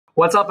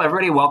What's up,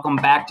 everybody? Welcome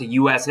back to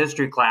U.S.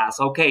 History class.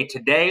 Okay,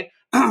 today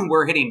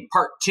we're hitting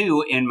part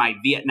two in my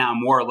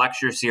Vietnam War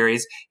lecture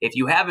series. If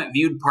you haven't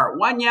viewed part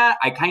one yet,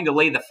 I kind of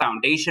lay the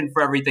foundation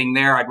for everything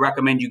there. I'd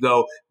recommend you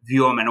go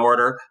view them in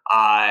order,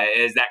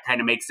 as that kind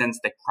of makes sense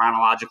to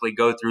chronologically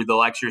go through the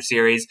lecture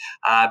series.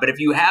 But if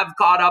you have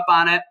caught up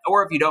on it,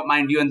 or if you don't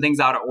mind viewing things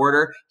out of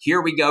order,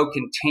 here we go,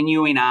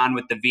 continuing on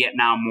with the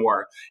Vietnam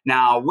War.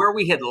 Now, where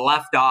we had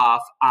left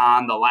off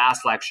on the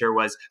last lecture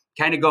was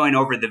kind of going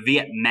over the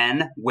Viet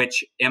Minh,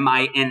 which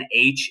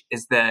M-I-N-H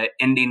is the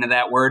ending of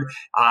that word.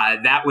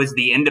 That was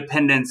the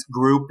independence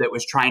group that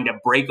was trying to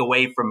break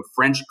away from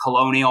French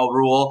colonial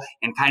rule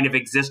and kind of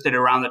existed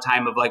around the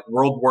time of like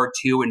World War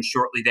II and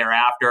shortly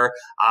thereafter.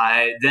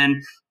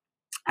 Then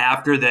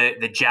after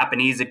the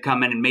Japanese had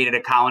come in and made it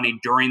a colony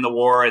during the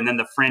war, and then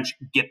the French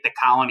get the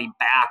colony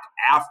back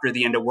after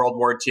the end of World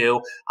War II,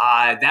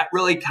 that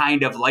really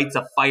kind of lights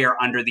a fire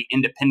under the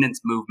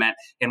independence movement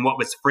in what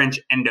was French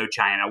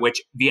Indochina,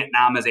 which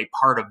Vietnam is a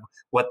part of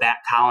what that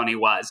colony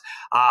was.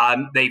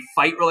 They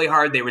fight really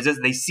hard. They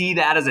resist. They see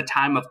that as a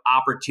time of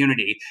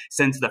opportunity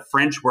since the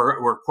French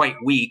were quite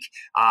weak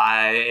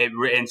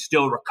and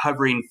still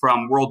recovering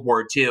from World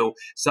War II.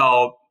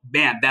 So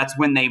man, that's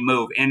when they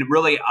move. And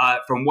really,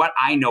 from what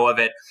I know of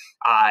it,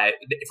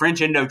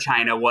 French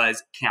Indochina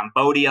was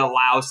Cambodia,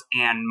 Laos,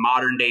 and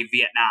modern day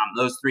Vietnam,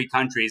 those three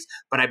countries.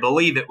 But I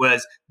believe it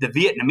was the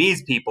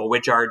Vietnamese people,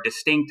 which are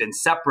distinct and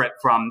separate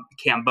from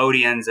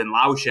Cambodians and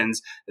Laotians,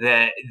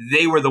 that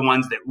they were the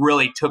ones that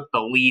really took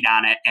the lead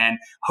on it. And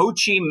Ho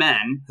Chi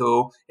Minh,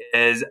 who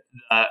is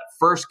the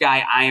first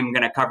guy I am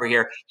going to cover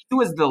here, he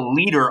was the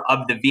leader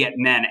of the Viet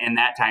Minh in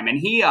that time. And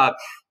he,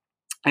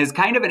 is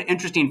kind of an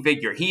interesting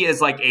figure. He is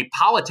like a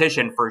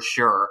politician for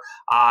sure.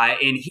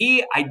 And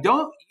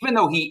even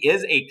though he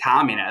is a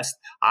communist,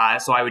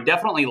 so I would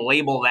definitely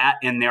label that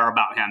in there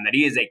about him, that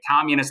he is a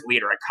communist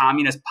leader, a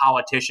communist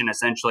politician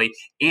essentially,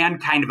 and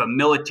kind of a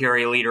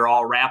military leader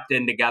all wrapped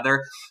in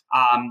together.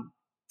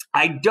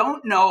 I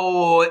don't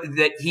know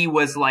that he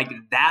was like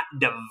that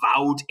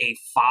devout a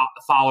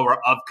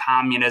follower of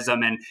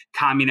communism and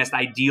communist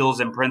ideals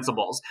and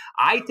principles.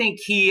 I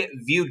think he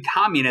viewed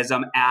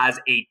communism as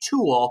a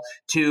tool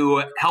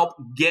to help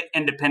get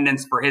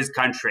independence for his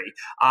country.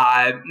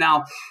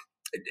 Now,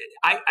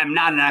 I'm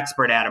not an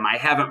expert at him. I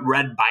haven't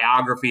read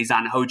biographies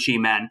on Ho Chi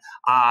Minh.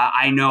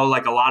 I know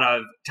like a lot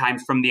of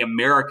times from the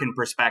American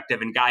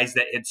perspective and guys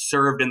that had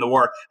served in the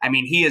war, I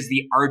mean, he is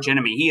the arch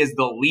enemy. He is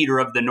the leader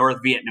of the North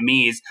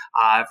Vietnamese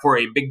for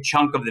a big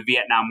chunk of the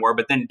Vietnam War,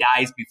 but then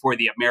dies before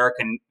the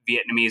American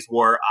Vietnamese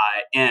War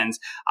ends.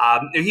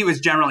 He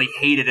was generally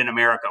hated in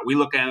America. We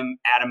look at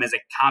him as a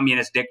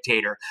communist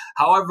dictator.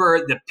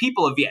 However, the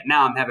people of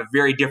Vietnam have a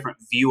very different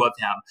view of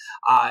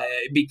him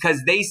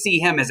because they see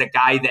him as a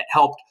guy that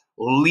helped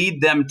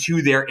lead them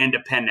to their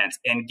independence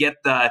and get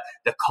the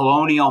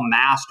colonial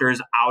masters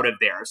out of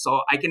there.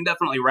 So I can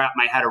definitely wrap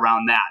my head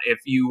around that. If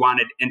you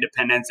wanted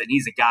independence, and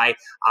he's a guy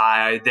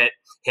that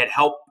had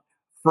helped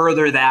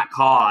further that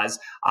cause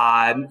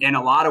in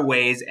a lot of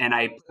ways. And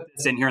I put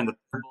this in here in the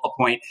third bullet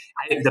point.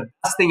 The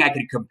best thing I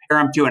could compare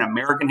him to in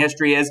American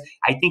history is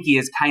I think he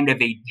is kind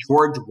of a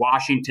George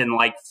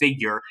Washington-like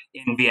figure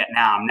in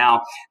Vietnam.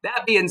 Now,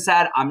 that being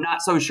said, I'm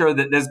not so sure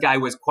that this guy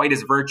was quite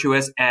as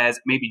virtuous as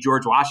maybe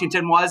George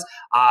Washington was.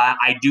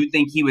 I do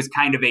think he was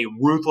kind of a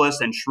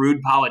ruthless and shrewd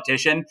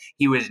politician.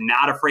 He was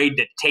not afraid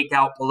to take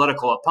out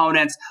political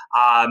opponents.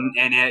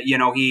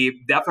 He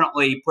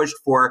definitely pushed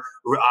for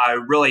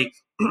really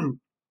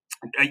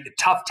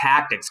tough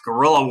tactics,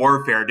 guerrilla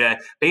warfare, to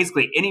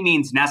basically any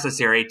means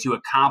necessary to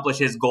accomplish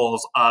his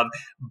goals of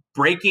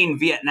breaking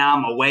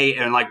Vietnam away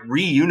and like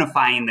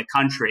reunifying the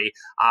country,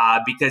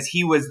 because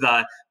he was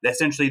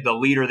essentially the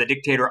leader, the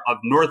dictator of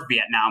North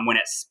Vietnam when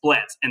it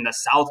splits. And the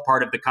south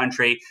part of the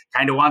country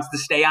kind of wants to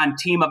stay on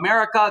Team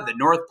America. The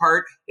north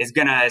part is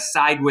going to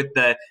side with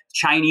the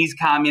Chinese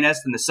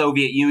communists and the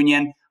Soviet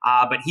Union.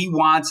 But he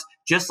wants,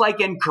 just like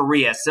in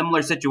Korea,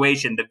 similar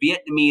situation. The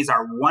Vietnamese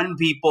are one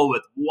people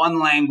with one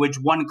language,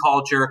 one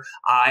culture.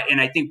 And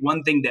I think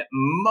one thing that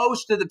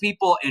most of the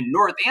people in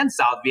North and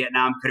South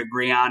Vietnam could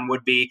agree on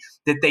would be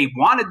that they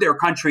wanted their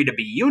country to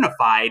be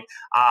unified,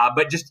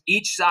 but just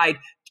each side,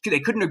 they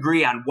couldn't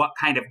agree on what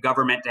kind of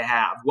government to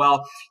have.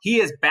 Well, he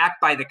is backed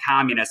by the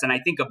communists, and I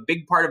think a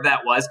big part of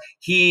that was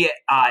he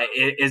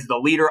is the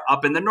leader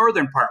up in the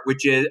northern part,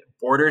 which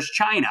borders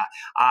China.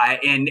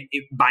 And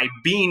by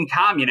being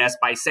communist,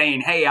 by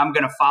saying, hey, I'm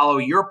going to follow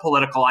your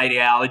political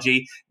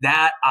ideology,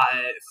 that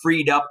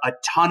freed up a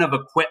ton of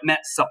equipment,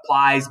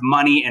 supplies,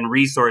 money, and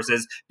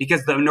resources,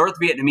 because the North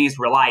Vietnamese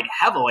relied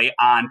heavily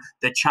on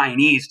the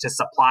Chinese to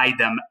supply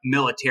them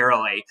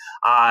militarily.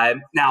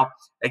 Now,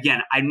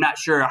 again, I'm not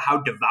sure how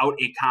devout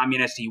a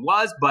communist he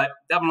was, but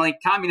definitely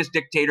communist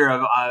dictator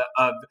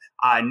of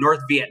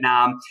North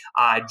Vietnam.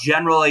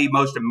 Generally,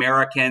 most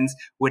Americans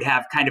would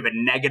have kind of a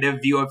negative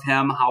view of him.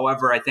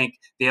 However, I think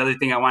the other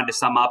thing I wanted to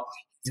sum up,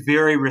 He's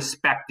very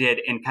respected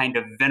and kind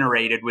of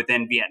venerated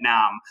within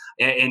Vietnam.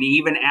 And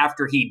even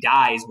after he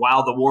dies,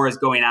 while the war is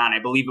going on, I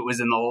believe it was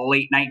in the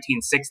late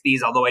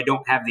 1960s, although I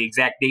don't have the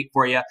exact date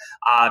for you,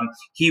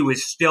 he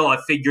was still a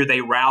figure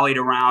they rallied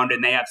around,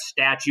 and they have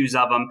statues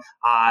of him.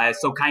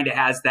 So kind of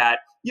has that,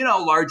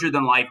 larger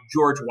than life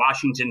George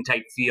Washington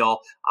type feel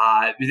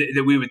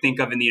that we would think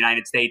of in the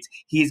United States.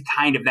 He's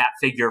kind of that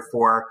figure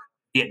for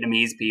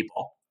Vietnamese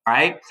people. All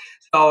right.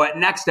 So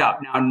next up,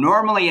 now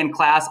normally in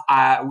class,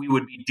 we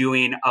would be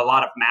doing a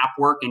lot of map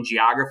work and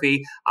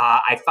geography.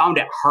 I found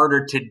it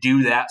harder to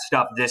do that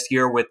stuff this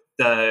year with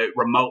the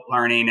remote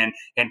learning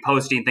and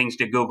posting things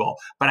to Google.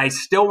 But I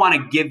still want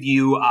to give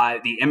you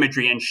the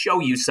imagery and show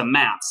you some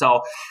maps.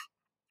 So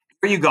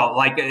here you go.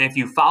 Like if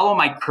you follow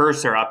my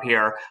cursor up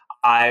here,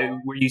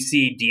 where you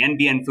see Dien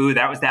Bien Phu,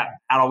 that was that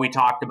battle we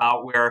talked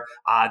about where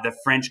the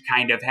French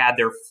kind of had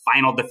their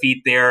final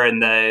defeat there,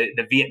 and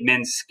the Viet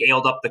Minh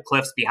scaled up the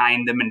cliffs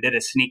behind them and did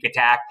a sneak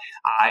attack.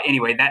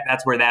 Anyway,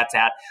 that's where that's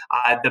at.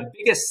 The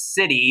biggest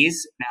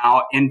cities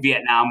now in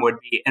Vietnam would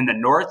be in the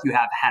north, you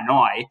have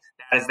Hanoi.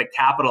 That is the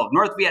capital of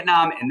North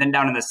Vietnam. And then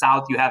down in the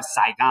south, you have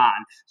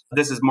Saigon. So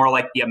this is more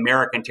like the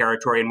American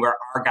territory and where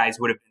our guys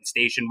would have been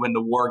stationed when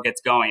the war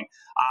gets going.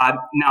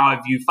 Now,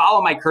 if you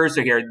follow my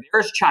cursor here,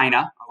 there's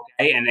China.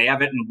 Okay, and they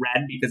have it in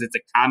red because it's a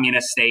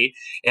communist state.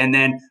 And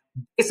then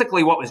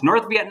basically what was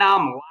North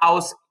Vietnam,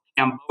 Laos,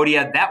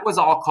 Cambodia, that was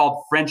all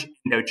called French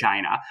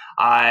Indochina.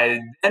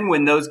 Then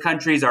when those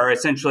countries are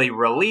essentially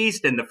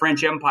released and the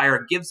French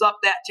Empire gives up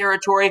that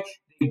territory,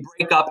 they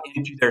break up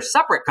into their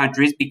separate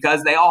countries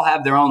because they all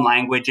have their own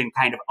language and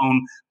kind of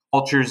own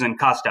cultures and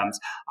customs.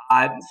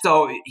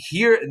 So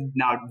here,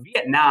 now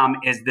Vietnam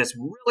is this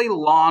really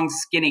long,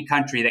 skinny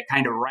country that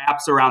kind of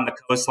wraps around the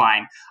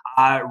coastline.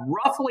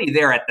 Roughly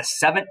there at the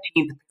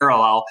 17th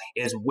parallel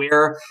is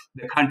where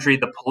the country,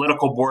 the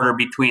political border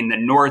between the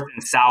north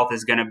and south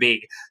is going to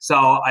be.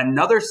 So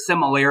another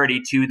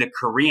similarity to the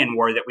Korean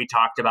War that we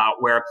talked about,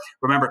 where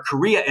remember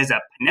Korea is a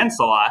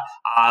peninsula,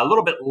 a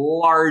little bit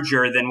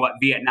larger than what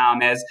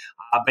Vietnam is,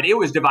 but it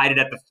was divided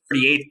at the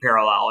 38th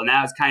parallel, and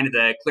that was kind of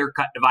the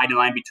clear-cut dividing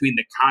line between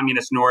the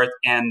communist north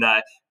and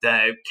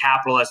the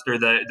capitalist or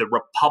the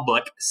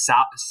republic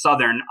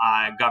southern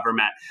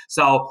government.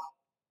 So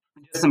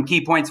just some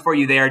key points for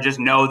you there. Just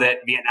know that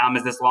Vietnam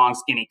is this long,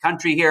 skinny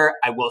country here.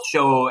 I will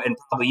show and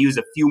probably use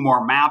a few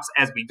more maps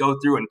as we go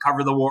through and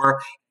cover the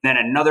war. Then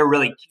another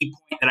really key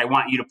point that I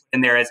want you to put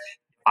in there is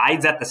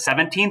divides at the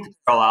 17th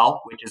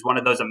parallel, which is one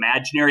of those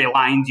imaginary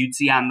lines you'd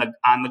see on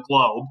the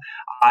globe.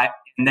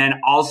 And then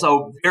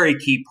also, very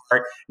key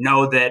part,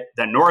 know that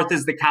the north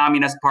is the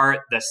communist part,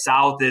 the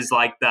south is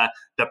like the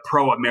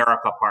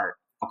pro-America part.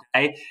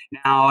 Okay,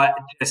 now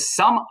to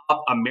sum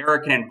up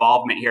American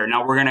involvement here,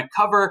 now we're going to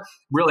cover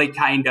really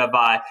kind of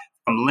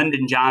from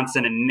Lyndon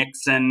Johnson and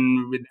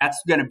Nixon.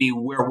 That's going to be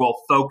where we'll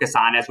focus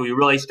on as we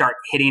really start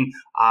hitting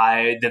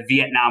the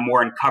Vietnam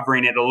War and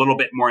covering it a little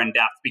bit more in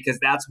depth, because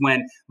that's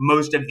when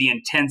most of the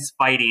intense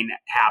fighting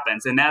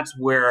happens. And that's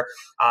where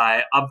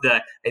I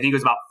think it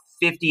was about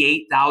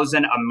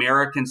 58,000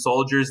 American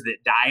soldiers that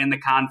die in the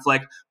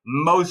conflict.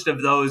 Most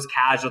of those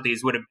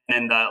casualties would have been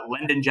in the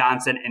Lyndon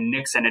Johnson and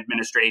Nixon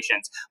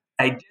administrations.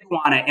 I did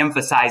want to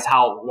emphasize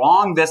how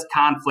long this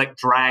conflict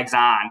drags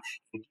on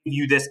and give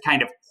you this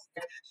kind of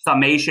quick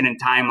summation and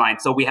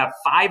timeline. So we have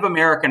 5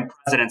 American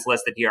presidents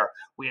listed here.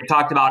 We have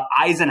talked about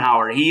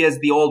Eisenhower. He is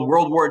the old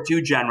World War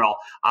II general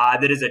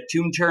that is a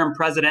two-term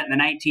president in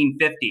the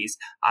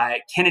 1950s.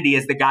 Kennedy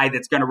is the guy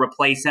that's going to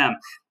replace him.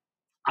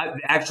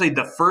 Actually,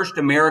 the first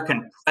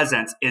American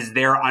presence is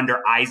there under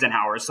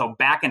Eisenhower. So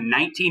back in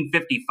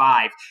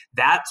 1955,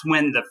 that's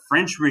when the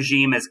French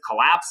regime is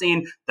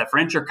collapsing. The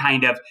French are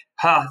kind of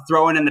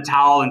throwing in the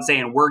towel and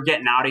saying, we're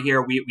getting out of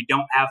here. We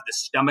don't have the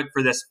stomach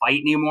for this fight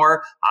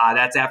anymore.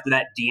 That's after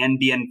that Dien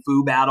Bien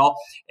Phu battle.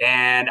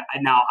 And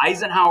now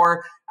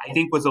Eisenhower, I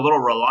think, was a little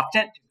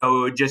reluctant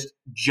to just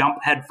jump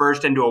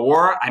headfirst into a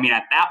war. I mean,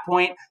 at that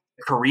point,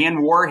 the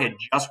Korean War had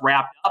just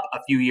wrapped up a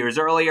few years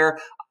earlier.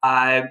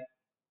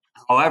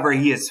 However,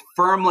 he is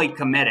firmly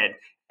committed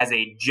as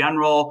a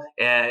general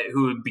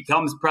who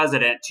becomes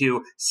president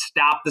to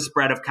stop the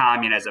spread of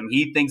communism.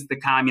 He thinks the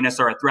communists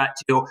are a threat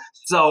too.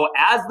 So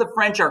as the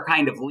French are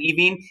kind of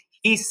leaving,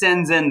 he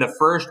sends in the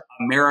first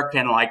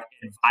American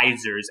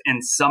advisors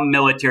and some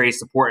military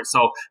support.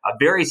 So a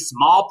very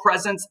small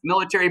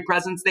military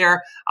presence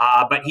there,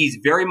 but he's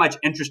very much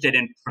interested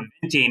in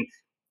preventing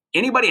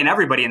anybody and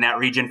everybody in that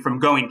region from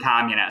going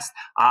communist.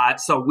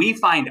 So we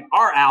find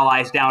our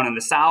allies down in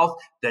the south.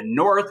 The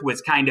north was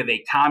kind of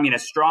a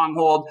communist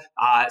stronghold.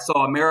 So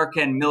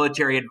American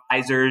military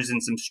advisors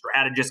and some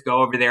strategists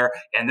go over there,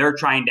 and they're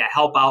trying to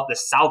help out the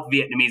South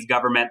Vietnamese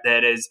government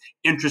that is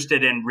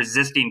interested in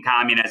resisting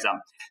communism.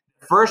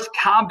 The first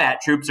combat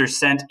troops are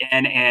sent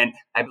in, and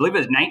I believe it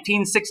was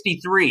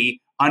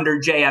 1963, under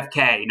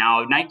JFK.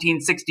 Now,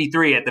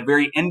 1963, at the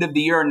very end of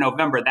the year in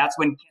November, that's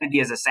when Kennedy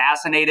is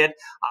assassinated.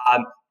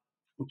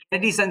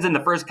 Kennedy sends in the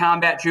first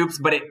combat troops,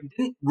 but it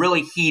didn't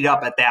really heat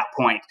up at that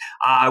point.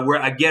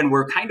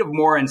 We're kind of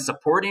more in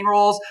supporting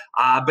roles,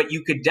 but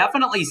you could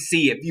definitely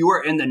see, if you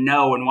were in the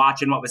know and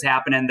watching what was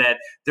happening, that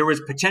there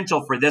was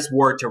potential for this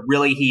war to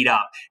really heat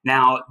up.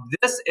 Now,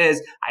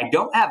 I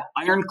don't have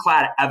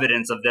ironclad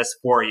evidence of this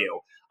for you.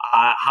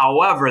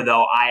 However,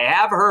 though, I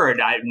have heard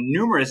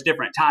numerous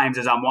different times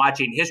as I'm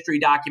watching history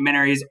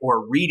documentaries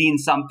or reading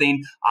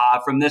something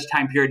from this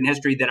time period in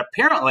history that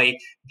apparently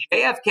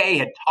JFK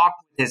had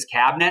talked with his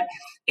cabinet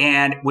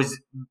and was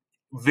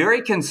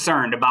very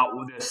concerned about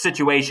the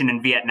situation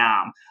in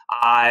Vietnam.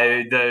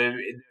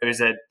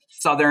 There's a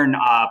Southern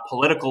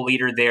political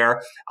leader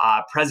there.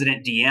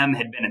 President Diem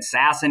had been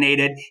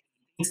assassinated.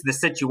 He thinks the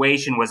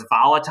situation was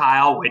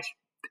volatile, which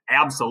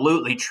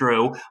absolutely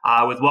true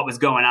with what was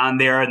going on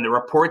there, and the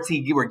reports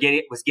he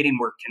was getting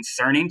were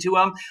concerning to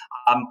him.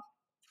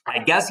 I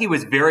guess he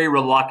was very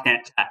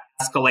reluctant to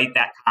escalate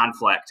that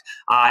conflict,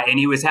 and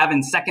he was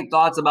having second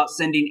thoughts about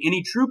sending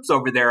any troops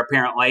over there,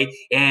 apparently.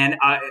 And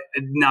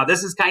now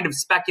this is kind of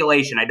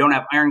speculation. I don't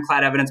have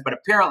ironclad evidence, but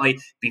apparently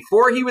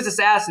before he was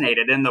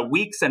assassinated, in the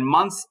weeks and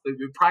months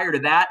prior to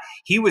that,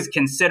 he was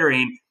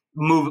considering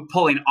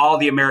pulling all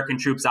the American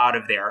troops out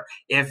of there.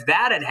 If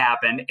that had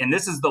happened, and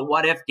this is the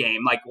what if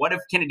game, like what if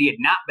Kennedy had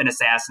not been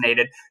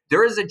assassinated,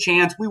 there is a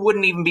chance we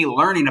wouldn't even be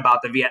learning about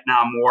the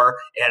Vietnam War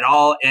at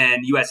all in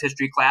U.S.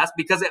 history class,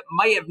 because it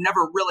might have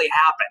never really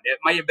happened. It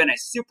might have been a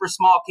super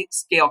small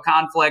scale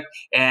conflict,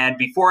 and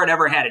before it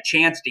ever had a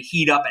chance to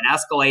heat up and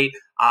escalate,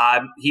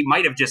 he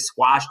might have just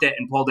squashed it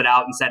and pulled it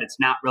out and said it's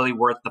not really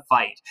worth the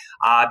fight.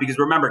 Because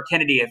remember,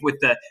 Kennedy, with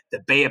the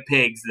Bay of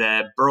Pigs,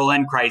 the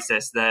Berlin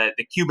crisis, the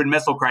Cuban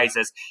Missile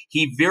Crisis,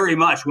 he very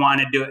much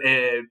wanted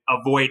to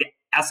avoid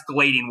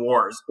escalating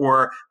wars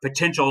or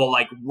potential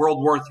like World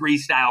War III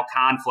style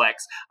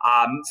conflicts.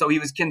 So he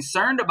was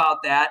concerned about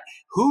that.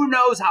 Who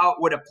knows how it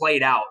would have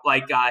played out?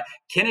 Like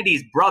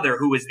Kennedy's brother,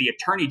 who was the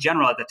Attorney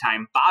General at the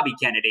time, Bobby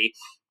Kennedy,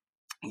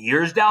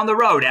 years down the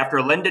road,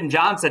 after Lyndon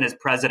Johnson is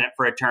president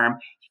for a term,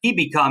 he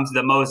becomes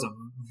the most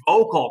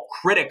vocal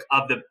critic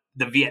of the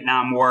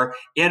Vietnam War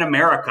in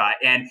America.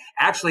 And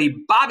actually,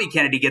 Bobby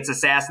Kennedy gets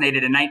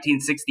assassinated in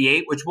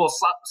 1968, which we'll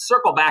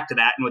circle back to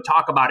that and we'll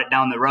talk about it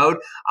down the road.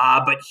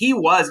 But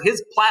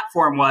his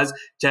platform was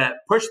to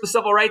push the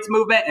civil rights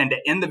movement and to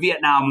end the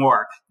Vietnam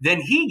War. Then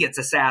he gets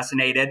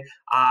assassinated,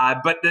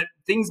 but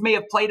things may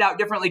have played out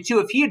differently too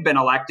if he had been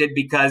elected,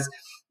 because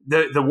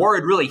the war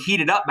had really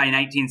heated up by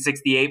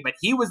 1968, but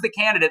he was the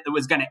candidate that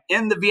was going to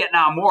end the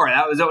Vietnam War.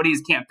 That was what he was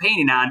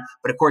campaigning on.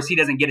 But of course, he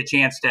doesn't get a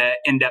chance to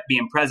end up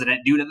being president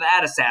due to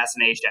that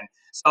assassination.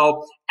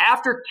 So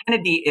after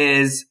Kennedy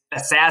is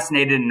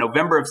assassinated in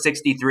November of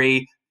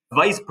 63,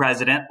 Vice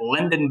President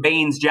Lyndon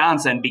Baines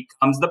Johnson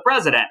becomes the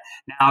president.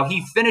 Now,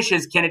 he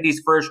finishes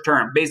Kennedy's first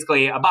term,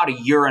 basically about a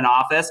year in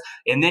office,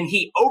 and then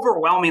he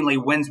overwhelmingly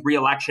wins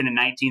re-election in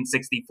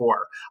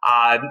 1964.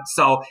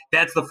 So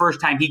that's the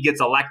first time he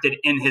gets elected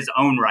in his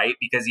own right,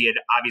 because he had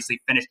obviously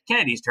finished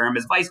Kennedy's term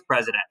as vice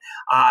president.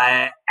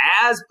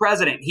 As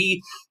president,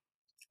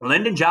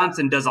 Lyndon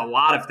Johnson does a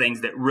lot of things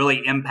that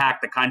really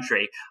impact the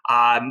country,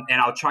 and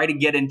I'll try to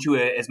get into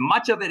as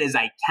much of it as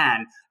I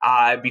can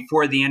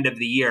before the end of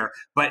the year.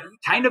 But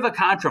kind of a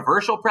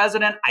controversial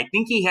president. I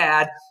think he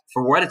had,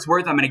 for what it's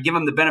worth, I'm going to give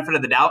him the benefit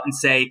of the doubt and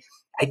say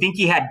I think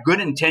he had good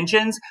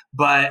intentions,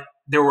 but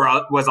there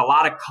was a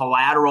lot of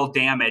collateral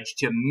damage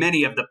to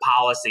many of the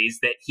policies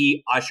that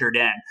he ushered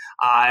in.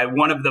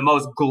 One of the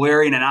most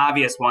glaring and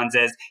obvious ones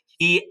is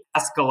he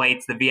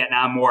escalates the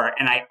Vietnam War,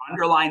 and I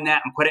underline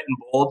that and put it in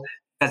bold,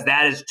 because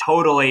that's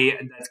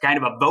kind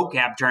of a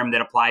vocab term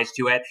that applies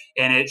to it,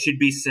 and it should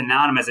be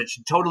synonymous. It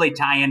should totally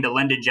tie into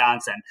Lyndon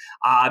Johnson.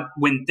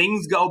 When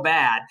things go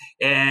bad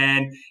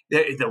and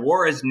the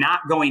war is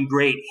not going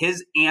great,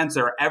 his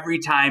answer every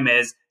time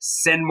is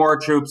send more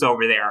troops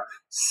over there.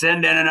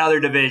 Send in another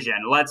division.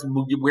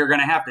 We're going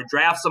to have to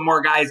draft some more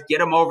guys, get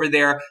them over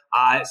there.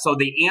 So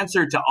the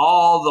answer to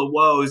all the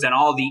woes and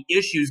all the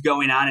issues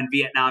going on in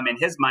Vietnam in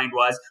his mind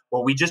was,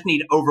 well, we just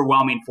need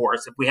overwhelming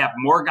force. If we have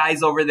more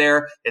guys over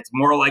there, it's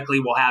more likely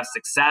we'll have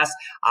success.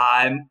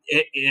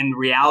 In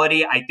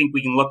reality, I think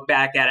we can look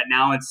back at it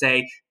now and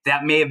say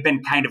that may have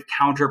been kind of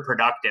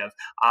counterproductive.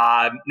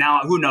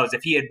 Now, who knows?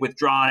 If he had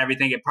withdrawn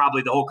everything,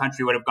 probably the whole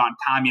country would have gone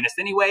communist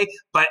anyway.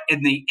 But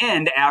in the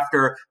end,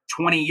 after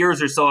 20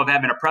 years or so of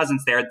having a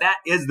presence there, that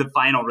is the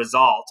final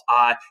result.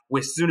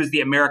 As soon as the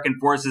American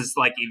forces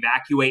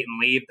evacuate and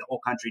leave, the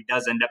whole country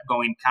does end up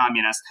going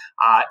communist.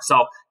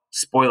 So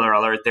spoiler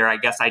alert there. I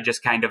guess I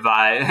just kind of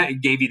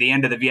gave you the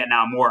end of the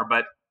Vietnam War,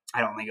 but I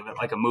don't think of it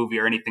like a movie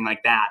or anything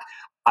like that.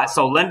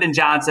 So Lyndon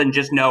Johnson,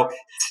 just know,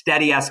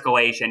 steady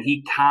escalation.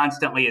 He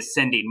constantly is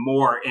sending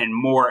more and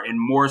more and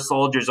more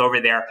soldiers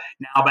over there.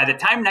 Now, by the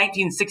time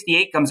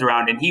 1968 comes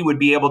around and he would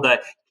be able to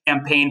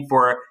campaign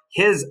for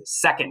his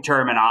second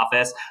term in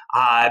office,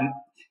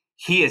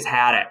 he has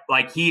had it.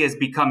 Like, he has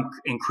become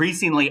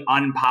increasingly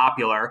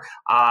unpopular.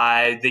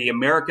 The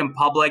American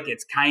public,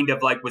 it's kind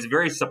of like, was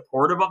very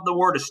supportive of the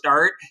war to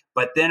start,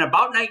 but then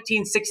about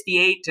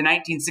 1968 to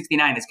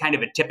 1969 is kind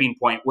of a tipping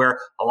point where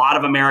a lot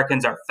of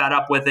Americans are fed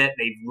up with it.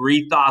 They've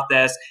rethought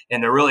this,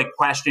 and they're really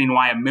questioning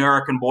why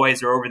American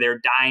boys are over there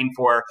dying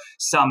for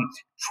some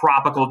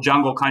tropical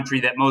jungle country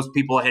that most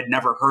people had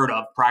never heard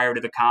of prior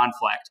to the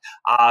conflict.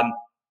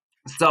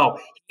 So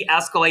he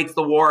escalates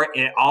the war.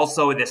 It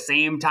also, at the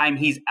same time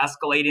he's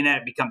escalating it,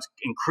 it becomes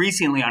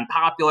increasingly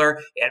unpopular.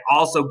 It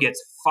also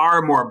gets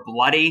far more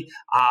bloody,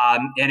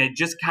 and it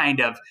just kind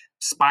of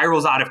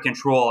spirals out of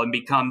control and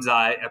becomes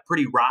a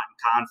pretty rotten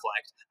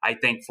conflict, I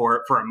think,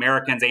 for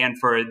Americans and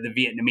for the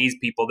Vietnamese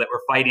people that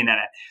were fighting in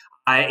it.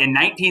 In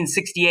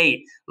 1968,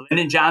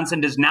 Lyndon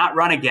Johnson does not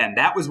run again.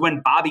 That was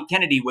when Bobby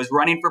Kennedy was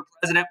running for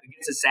president,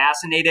 gets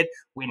assassinated.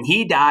 When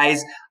he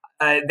dies,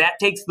 that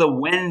takes the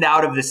wind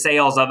out of the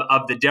sails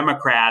of the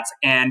Democrats.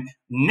 And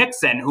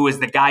Nixon, who is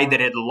the guy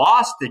that had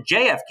lost the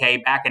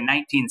JFK back in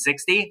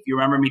 1960, if you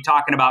remember me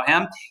talking about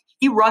him,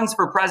 he runs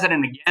for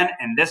president again,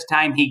 and this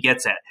time he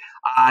gets it.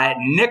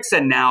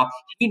 Nixon now,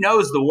 he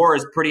knows the war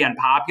is pretty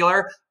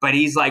unpopular, but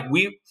he's like,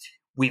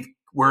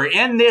 we're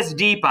in this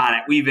deep on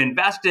it. We've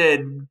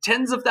invested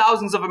tens of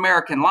thousands of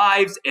American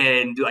lives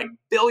and like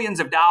billions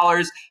of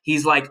dollars.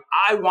 He's like,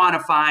 I want to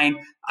find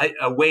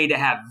a way to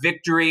have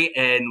victory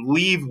and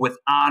leave with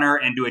honor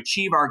and to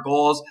achieve our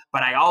goals.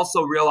 But I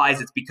also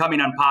realize it's becoming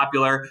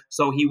unpopular.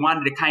 So he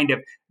wanted to kind of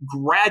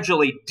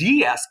gradually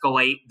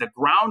de-escalate the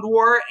ground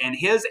war. And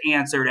his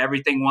answer to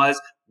everything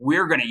was,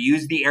 we're going to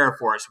use the Air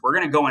Force. We're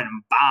going to go and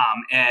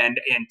bomb and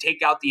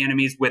take out the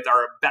enemies with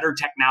our better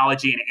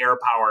technology and air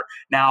power.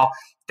 Now,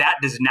 that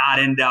does not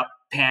end up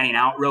panning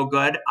out real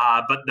good.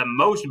 But the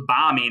most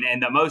bombing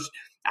and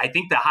I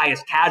think the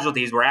highest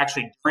casualties were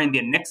actually during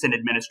the Nixon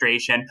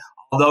administration,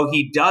 although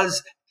he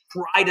does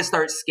try to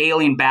start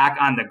scaling back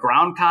on the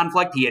ground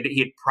conflict. He had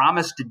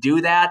promised to do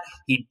that.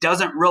 He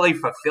doesn't really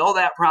fulfill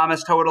that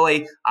promise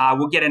totally.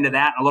 We'll get into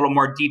that in a little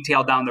more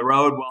detail down the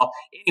road. Well,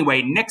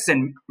 anyway,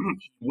 Nixon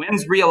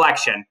wins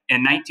re-election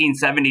in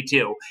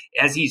 1972.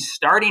 As he's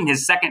starting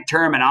his second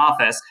term in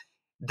office,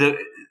 the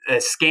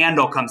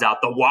scandal comes out,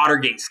 the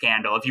Watergate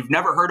scandal. If you've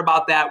never heard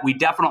about that, we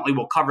definitely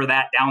will cover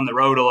that down the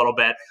road a little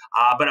bit.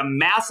 But a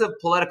massive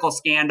political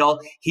scandal.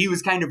 He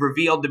was kind of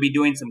revealed to be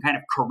doing some kind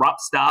of corrupt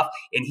stuff,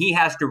 and he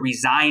has to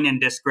resign in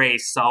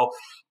disgrace. So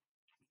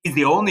he's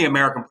the only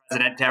American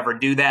president to ever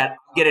do that.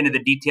 I'll get into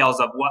the details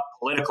of what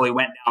politically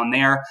went down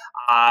there.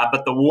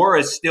 But the war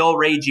is still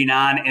raging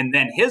on. And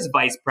then his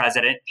vice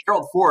president,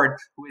 Gerald Ford,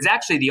 who is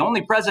actually the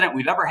only president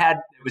we've ever had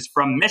that was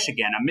from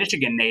Michigan, a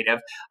Michigan native.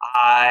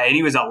 And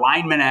he was a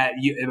lineman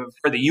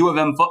for the U of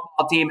M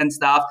football team and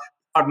stuff.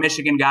 A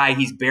Michigan guy.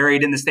 He's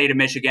buried in the state of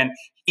Michigan.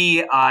 He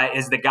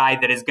is the guy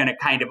that is going to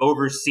kind of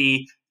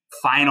oversee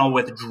final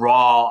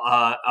withdrawal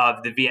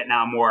of the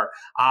Vietnam War.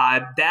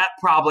 That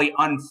probably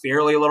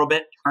unfairly a little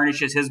bit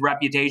tarnishes his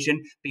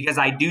reputation, because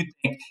I do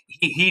think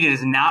he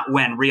does not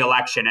win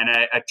re-election in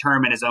a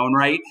term in his own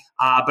right.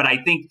 But I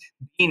think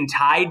being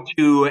tied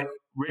to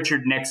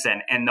Richard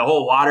Nixon and the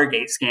whole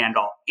Watergate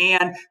scandal,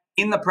 and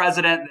in the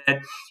president that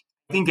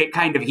I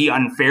think he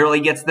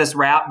unfairly gets this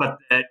rap, but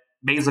that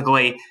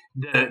basically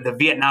the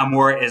Vietnam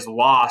War is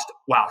lost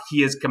while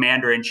he is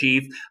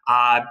commander-in-chief.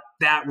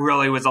 That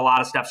really was a lot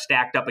of stuff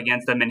stacked up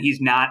against him, and he's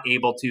not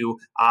able to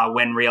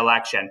win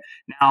re-election.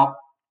 Now,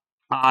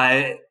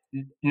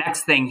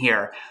 next thing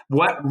here,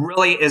 what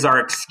really is our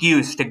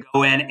excuse to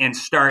go in and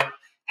start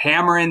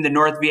hammering the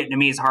North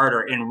Vietnamese harder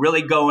and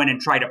really go in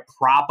and try to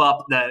prop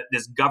up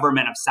this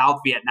government of South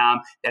Vietnam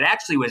that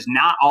actually was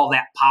not all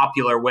that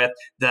popular with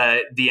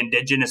the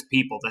indigenous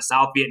people, the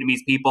South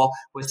Vietnamese people,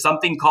 was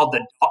something called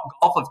the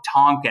Gulf of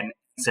Tonkin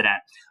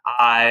incident.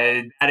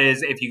 That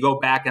is, if you go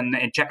back and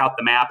check out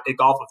the map, the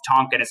Gulf of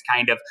Tonkin is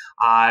kind of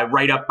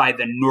right up by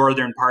the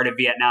northern part of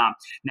Vietnam.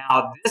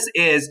 Now, this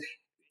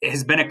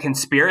has been a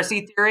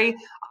conspiracy theory.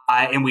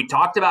 And we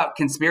talked about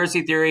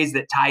conspiracy theories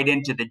that tied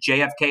into the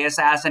JFK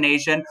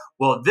assassination.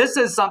 Well, this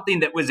is something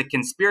that was a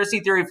conspiracy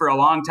theory for a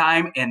long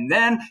time. And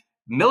then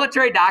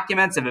military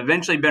documents have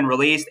eventually been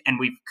released, and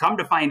we've come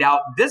to find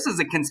out this is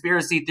a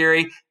conspiracy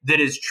theory that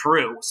is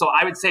true. So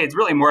I would say it's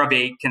really more of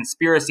a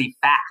conspiracy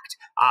fact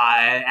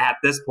at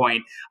this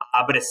point.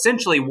 But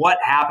essentially what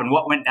happened,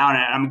 what went down,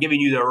 and I'm giving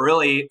you the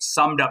really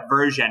summed up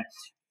version,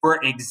 were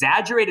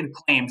exaggerated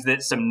claims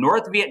that some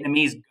North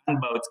Vietnamese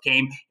gunboats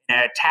came and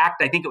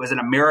attacked, I think it was an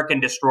American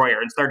destroyer,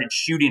 and started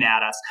shooting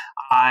at us.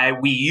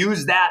 We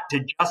used that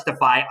to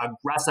justify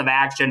aggressive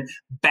action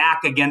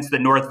back against the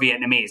North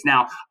Vietnamese.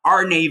 Now,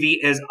 our Navy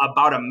is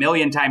about 1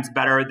 million times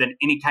better than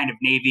any kind of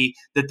Navy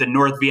that the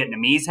North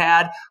Vietnamese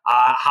had.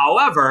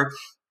 However,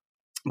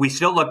 we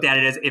still looked at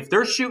it as, if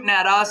they're shooting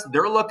at us,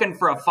 they're looking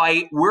for a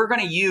fight, we're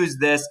going to use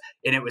this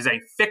and it was a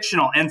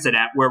fictional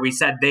incident where we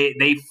said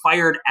they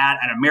fired at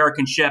an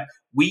American ship.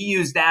 We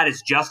used that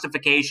as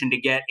justification to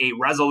get a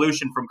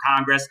resolution from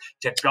Congress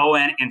to go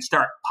in and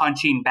start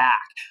punching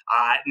back.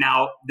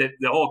 Now, the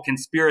whole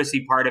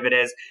conspiracy part of it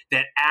is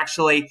that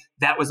actually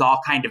that was all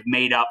kind of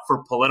made up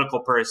for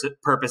political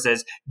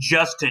purposes,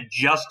 just to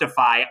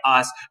justify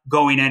us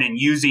going in and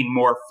using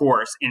more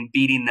force and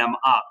beating them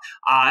up.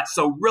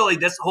 So really,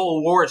 this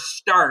whole war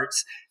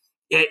starts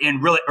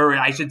and really, or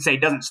I should say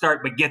doesn't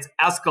start, but gets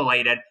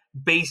escalated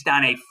based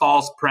on a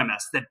false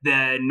premise that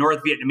the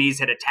North Vietnamese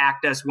had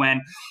attacked us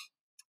when.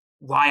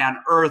 Why on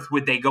earth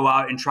would they go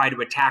out and try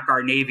to attack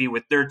our Navy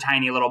with their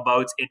tiny little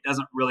boats? It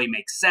doesn't really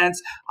make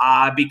sense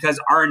because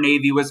our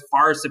Navy was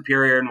far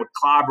superior and would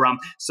clobber them.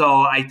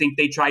 So I think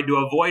they tried to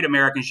avoid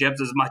American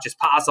ships as much as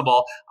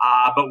possible,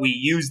 but we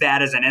used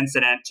that as an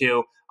incident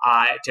to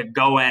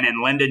go in.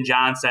 And Lyndon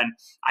Johnson,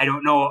 I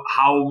don't know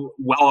how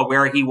well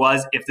aware he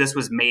was if this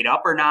was made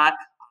up or not.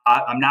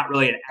 I'm not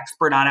really an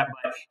expert on it,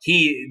 but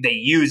they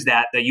use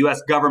that, the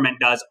U.S. government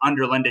does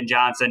under Lyndon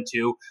Johnson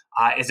to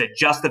is a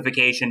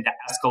justification to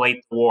escalate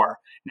the war.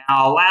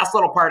 Now, last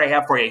little part I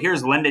have for you.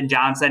 Here's Lyndon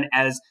Johnson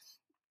as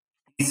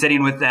he's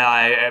sitting with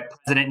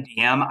President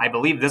Diem. I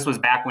believe this was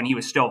back when he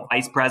was still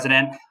vice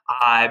president.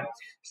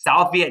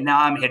 South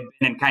Vietnam had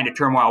been in kind of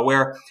turmoil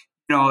where,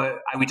 you know,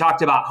 we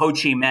talked about Ho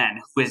Chi Minh,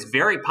 who is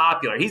very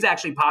popular. He's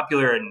actually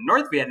popular in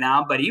North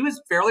Vietnam, but he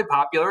was fairly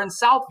popular in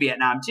South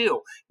Vietnam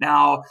too.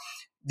 Now,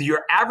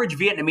 your average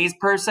Vietnamese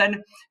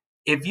person,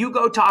 if you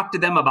go talk to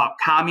them about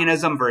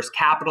communism versus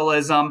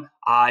capitalism,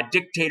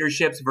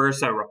 dictatorships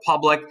versus a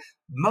republic,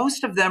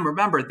 most of them,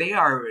 remember, they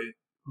are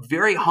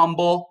very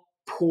humble,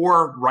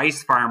 poor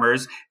rice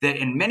farmers that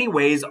in many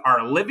ways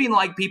are living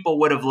like people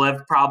would have lived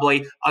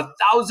probably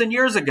 1,000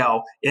 years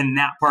ago in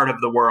that part of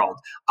the world.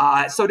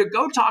 So to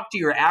go talk to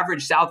your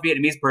average South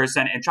Vietnamese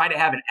person and try to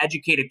have an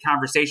educated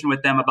conversation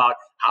with them about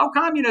how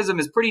communism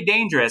is pretty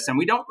dangerous and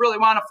we don't really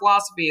want a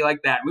philosophy like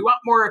that, we want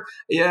more,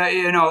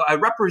 a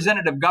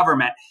representative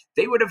government,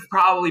 they would have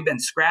probably been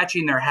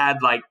scratching their head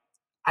like,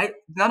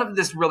 none of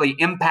this really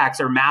impacts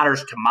or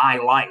matters to my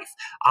life.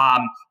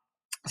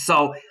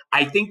 So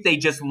I think they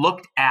just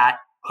looked at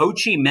Ho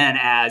Chi Minh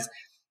as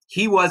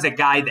he was a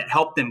guy that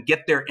helped them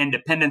get their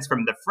independence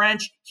from the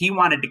French. He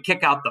wanted to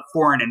kick out the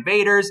foreign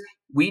invaders.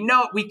 We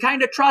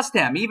kind of trust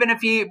him, even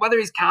if whether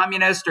he's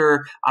communist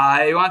or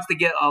he wants to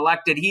get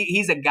elected,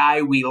 he's a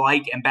guy we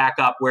like and back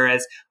up.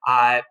 Whereas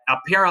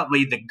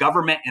apparently the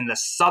government in the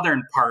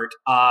southern part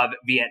of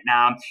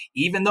Vietnam,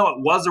 even though it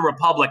was a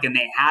republic and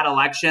they had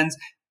elections,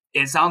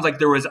 it sounds like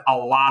there was a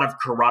lot of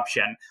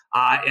corruption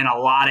and a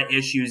lot of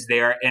issues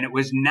there, and it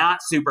was not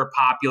super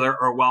popular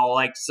or well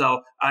liked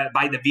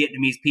by the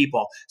Vietnamese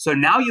people. So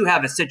now you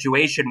have a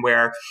situation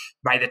where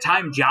by the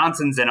time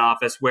Johnson's in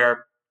office,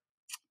 where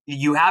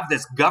you have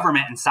this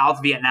government in South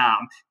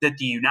Vietnam that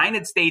the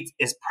United States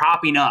is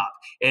propping up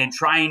and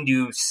trying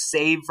to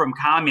save from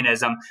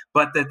communism,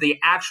 but that the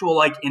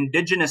actual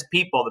indigenous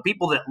people, the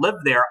people that live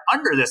there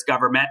under this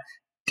government,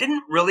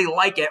 didn't really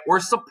like it or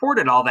support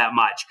it all that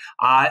much.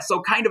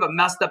 So kind of a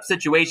messed up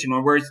situation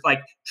where we're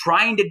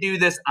trying to do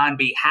this on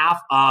behalf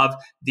of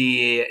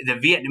the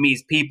Vietnamese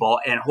people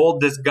and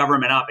hold this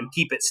government up and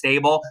keep it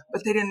stable,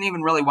 but they didn't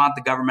even really want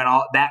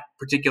that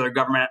particular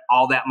government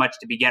all that much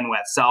to begin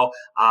with. So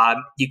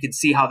you could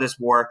see how this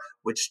war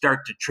would start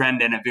to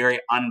trend in a very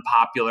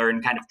unpopular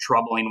and kind of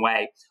troubling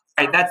way.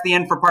 All right, that's the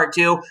end for part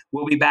 2.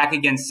 We'll be back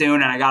again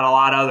soon, and I got a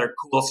lot of other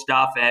cool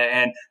stuff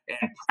and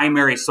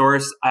primary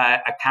source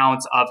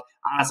accounts of,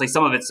 honestly,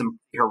 some of it's some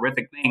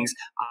horrific things,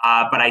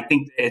 but I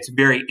think it's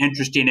very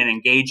interesting and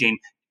engaging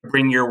to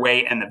bring your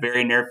way in the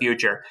very near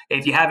future.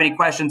 If you have any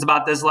questions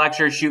about this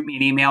lecture, shoot me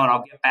an email, and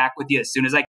I'll get back with you as soon as I can.